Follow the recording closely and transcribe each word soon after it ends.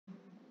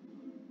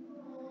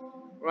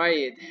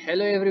Right,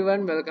 hello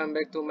everyone, welcome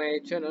back to my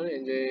channel.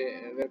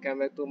 Welcome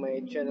back to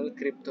my channel,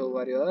 Crypto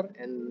Warrior.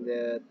 And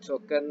the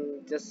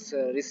token just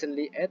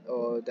recently add,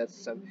 or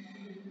that's some.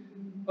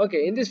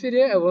 Okay, in this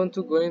video, I want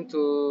to going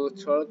to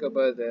talk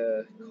about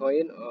the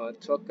coin or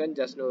token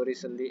just now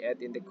recently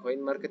add in the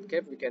coin market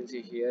cap. We can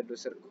see here,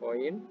 loser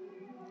coin.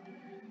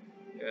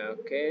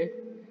 Okay,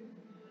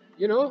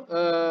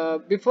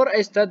 before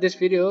I start this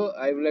video,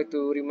 I would like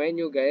to remind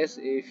you guys,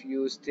 if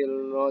you still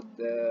not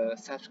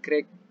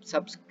subscribe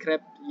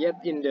yet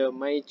in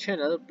my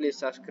channel, please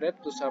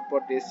subscribe to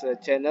support this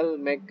channel,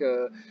 make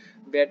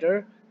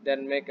better,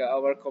 then make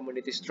our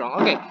community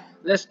strong. Okay,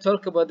 let's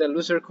talk about the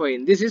loser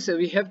coin. This is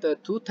we have the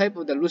two type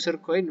of the loser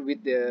coin.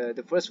 With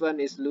the first one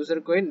is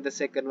loser coin, the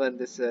second one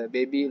this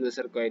baby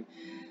loser coin.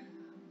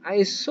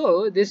 I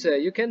saw this,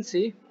 you can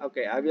see.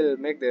 Okay, I will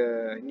make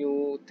the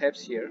new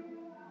tabs here.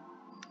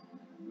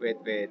 Wait.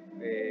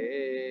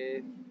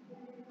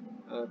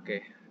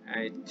 Okay,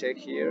 I check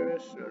here.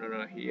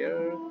 No,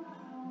 here.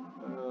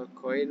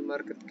 Coin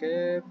market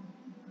cap.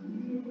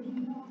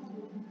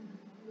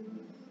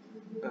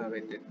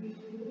 Wait.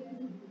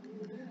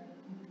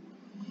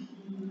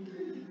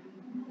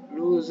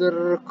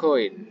 Loser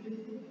coin.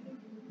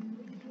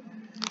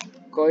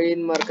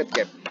 Coin market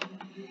cap.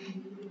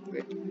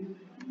 Wait.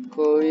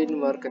 Coin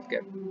market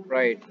cap.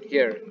 Right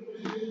here.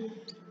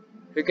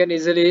 We can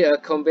easily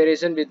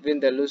comparison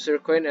between the loser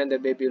coin and the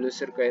baby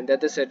loser coin.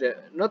 That is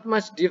not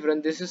much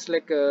different. This is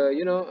like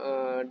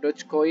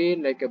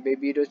Dogecoin, like a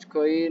baby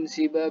Dogecoin,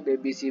 Shiba,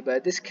 baby Shiba.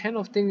 This kind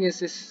of thing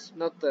is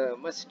not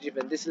much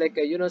different. This is like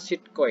a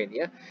shit coin.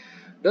 Yeah,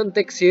 don't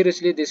take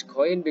seriously this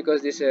coin,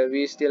 because this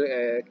we still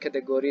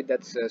category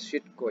that's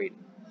shit coin.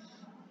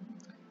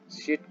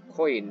 Shit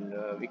coin.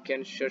 We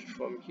can search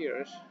from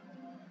here.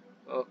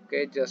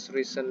 Okay, just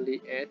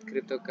recently add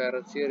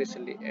cryptocurrency.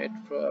 Recently add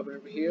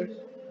probably here.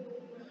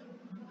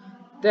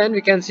 Then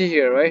we can see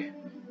here, right?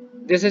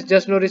 This is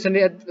just no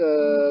recently a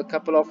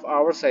couple of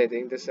hours, I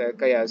think. This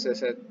yeah,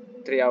 this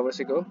 3 hours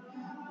ago.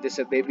 This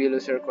baby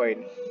loser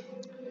coin.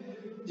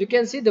 You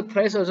can see the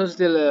price also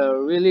still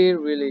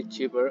really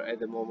cheaper at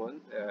the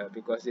moment,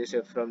 because this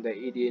is from the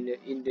Indian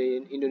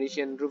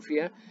Indonesian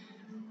rupiah.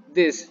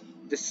 This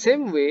the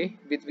same way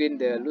between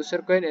the loser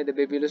coin and the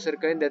baby loser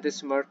coin, that is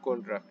smart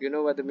contract. You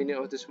know what the meaning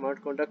of the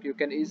smart contract? You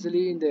can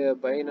easily in the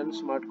Binance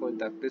smart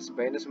contract. This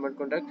Binance smart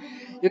contract,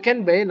 you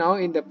can buy now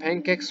in the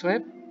Pancake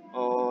Swap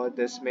or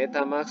this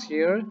MetaMask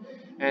here,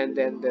 and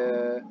then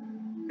the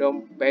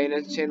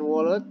Binance Chain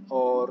wallet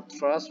or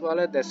Trust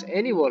wallet. There's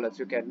any wallet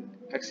you can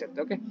accept.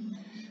 Okay,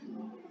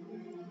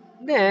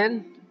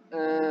 then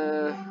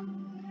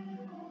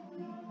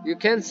you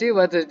can see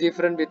what is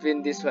different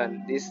between this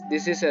one.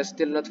 This is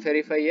still not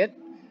verified yet.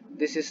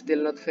 This is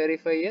still not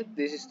verified yet.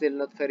 This is still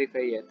not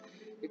verified yet.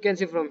 You can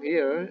see from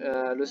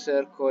here,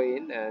 loser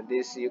coin.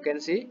 This you can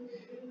see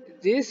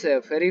this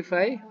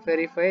verify.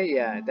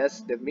 Yeah,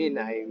 that's the mean.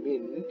 I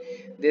mean,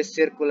 this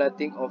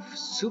circulating of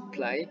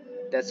supply,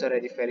 that's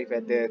already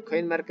verified. The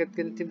coin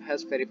marketing team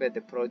has verified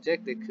the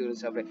project, the current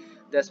supply.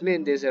 That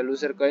means this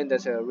loser coin,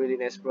 that's a really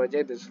nice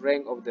project. This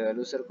rank of the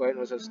loser coin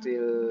also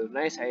still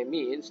nice. I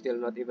mean, still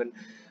not even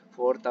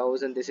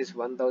 4,000. This is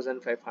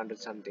 1,500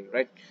 something,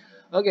 right?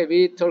 Okay,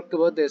 we talked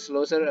about this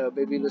loser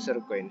baby loser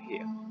coin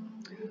here.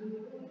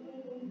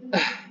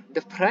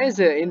 The price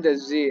in the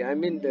Z, I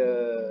mean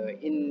the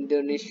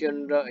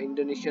Indonesian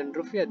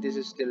rupiah, this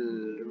is still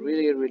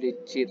really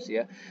cheap.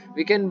 Yeah,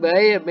 we can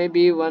buy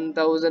maybe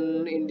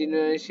 1,000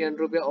 Indonesian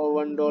rupiah, or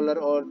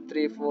 $1, or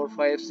 3, 4,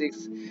 5,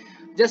 6.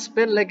 Just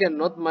spend like a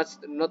not much,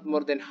 not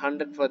more than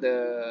 100 for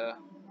the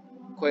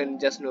coin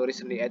just now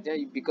recently add,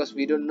 yeah, because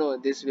we don't know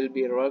this will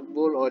be rug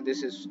bull or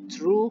this is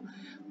true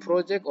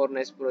project or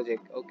nice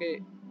project.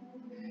 Okay,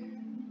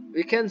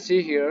 we can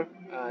see here,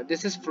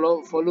 this is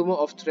volume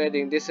of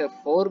trading. This is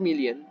 4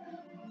 million,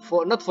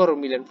 for not 4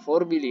 million,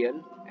 4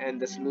 billion. And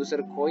this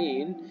loser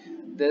coin,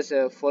 there's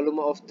a volume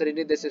of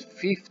trading, this is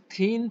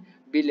 15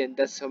 billion.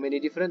 That's how many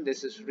different.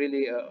 This is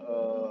really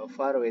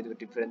far away to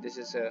different. This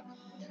is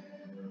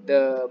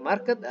the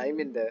market, I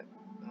mean the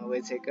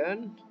wait a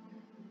second,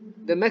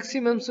 the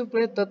maximum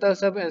supply, total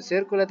supply, and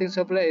circulating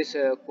supply is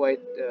quite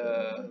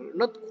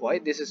not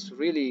quite, this is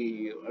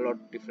really a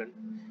lot different.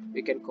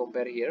 We can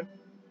compare here.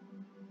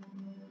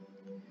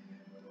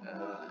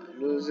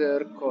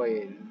 Loser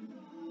coin.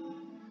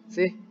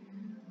 See,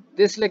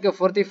 this like a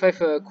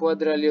 45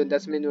 quadrillion.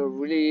 That's mean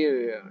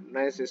really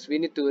nice. We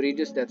need to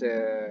reduce that.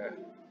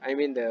 I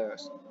mean the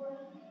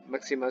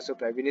maximum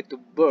supply. We need to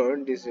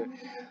burn this.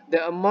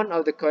 The amount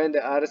of the coin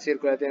that are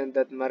circulating in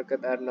that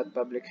market are not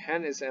public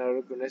hand is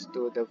organized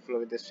to the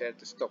flow in the share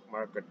to stock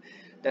market.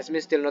 That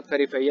means still not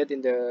verified yet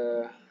in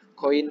the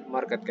coin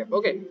market cap.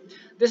 Okay,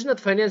 this is not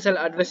financial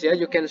advice. Yeah,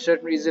 you can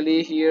search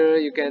easily here.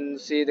 You can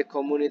see the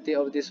community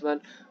of this one,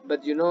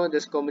 but you know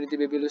this community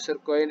baby loser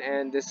coin,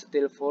 and this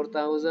still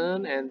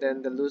 4,000, and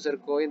then the loser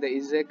coin, the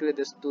exactly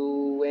this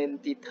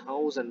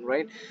 20,000,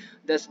 right?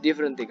 That's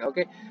different thing.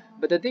 Okay,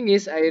 but the thing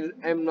is,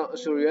 I'm not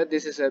sure. Yeah,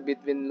 this is a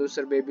between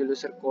loser baby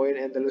loser coin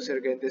and the loser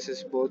coin. This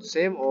is both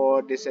same,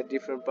 or this a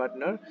different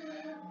partner.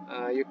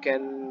 You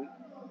can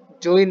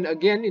join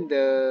again in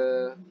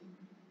the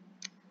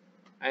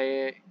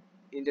I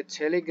in the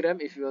Telegram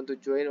if you want to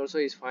join also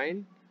is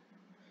fine.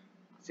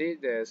 See,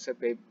 there's a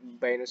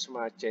Binance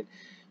Smart Chain.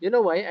 You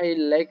know why I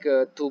like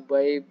to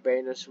buy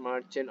Binance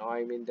Smart Chain, or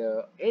I mean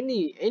the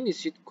any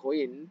shit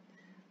coin.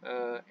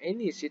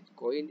 Any shit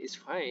coin is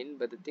fine,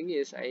 but the thing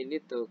is I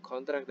need to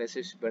contract this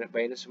is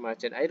Binance Smart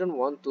Chain. I don't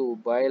want to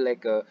buy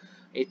like a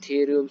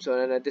Ethereum, so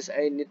on this.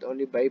 I need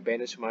only buy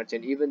Binance Smart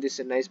Chain. Even this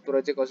a nice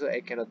project also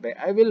I cannot buy.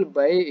 I will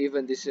buy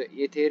even this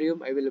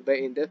Ethereum. I will buy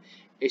in the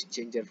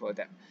exchanger for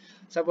that.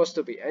 Supposed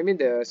to be. I mean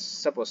the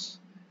suppose.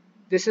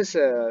 This is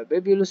a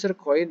baby loser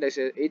coin. That's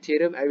a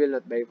Ethereum. I will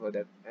not buy for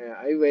that.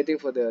 I'm waiting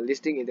for the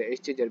listing in the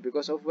exchanger,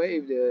 because of why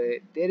if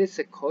there is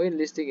a coin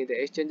listing in the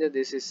exchanger,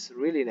 this is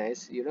really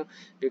nice, you know,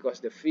 because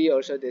the fee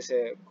also there's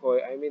a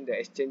coin. I mean the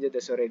exchanger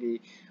that's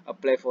already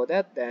apply for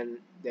that. Then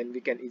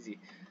we can easy.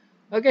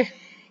 Okay.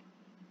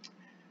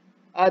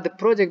 The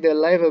project the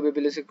live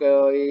baby loser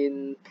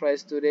coin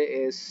price today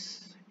is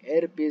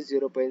RP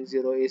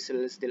 0.0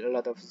 is still a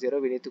lot of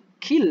zero. We need to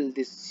kill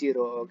this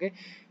zero. Okay,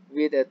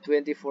 with a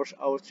 24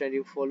 hours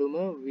trending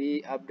volume,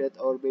 we update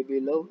our baby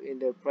low in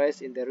the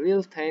price in the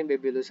real time.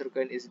 Baby loser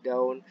coin is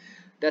down.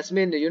 That's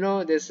mean you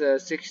know this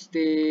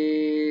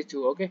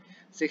 62. Okay,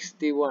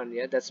 61.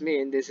 Yeah, that's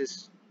mean this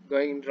is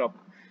going drop.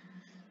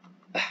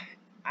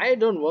 I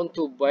don't want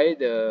to buy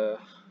the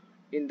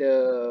in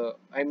the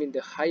I mean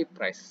the high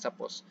price.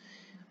 Suppose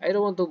I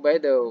don't want to buy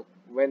the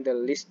when the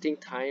listing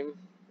time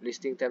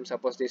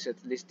suppose this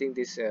listing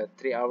this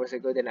 3 hours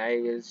ago, then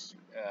I will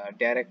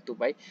direct to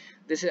buy.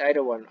 This is I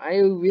don't want.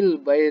 I will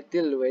buy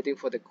till waiting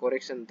for the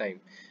correction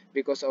time,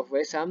 because of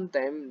where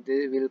sometime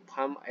they will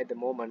pump at the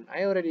moment.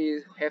 I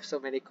already have so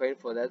many coin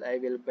for that. I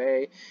will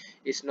buy.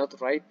 It's not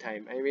right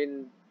time. I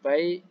mean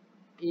buy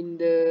in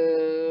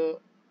the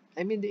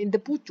in the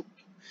pucuk.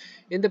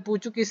 In the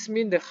pucuk is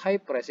mean the high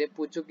price.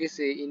 Pucuk is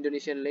a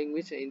Indonesian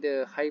language in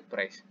the high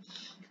price.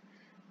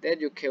 Then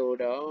you kill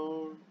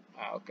down.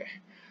 Okay,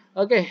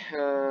 okay,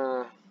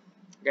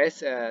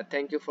 guys.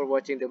 Thank you for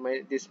watching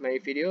this my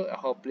video.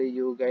 Hopefully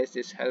you guys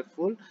is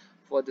helpful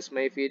for this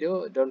my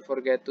video. Don't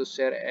forget to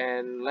share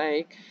and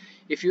like.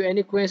 If you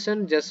any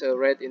question, just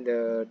write in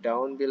the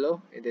down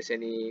below. If there's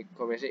any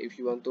comment, if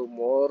you want to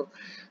more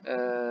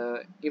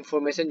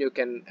information, you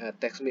can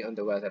text me on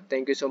the WhatsApp.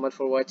 Thank you so much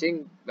for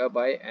watching. Bye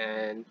bye,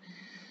 and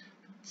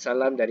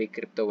salam dari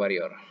Crypto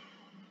Warrior.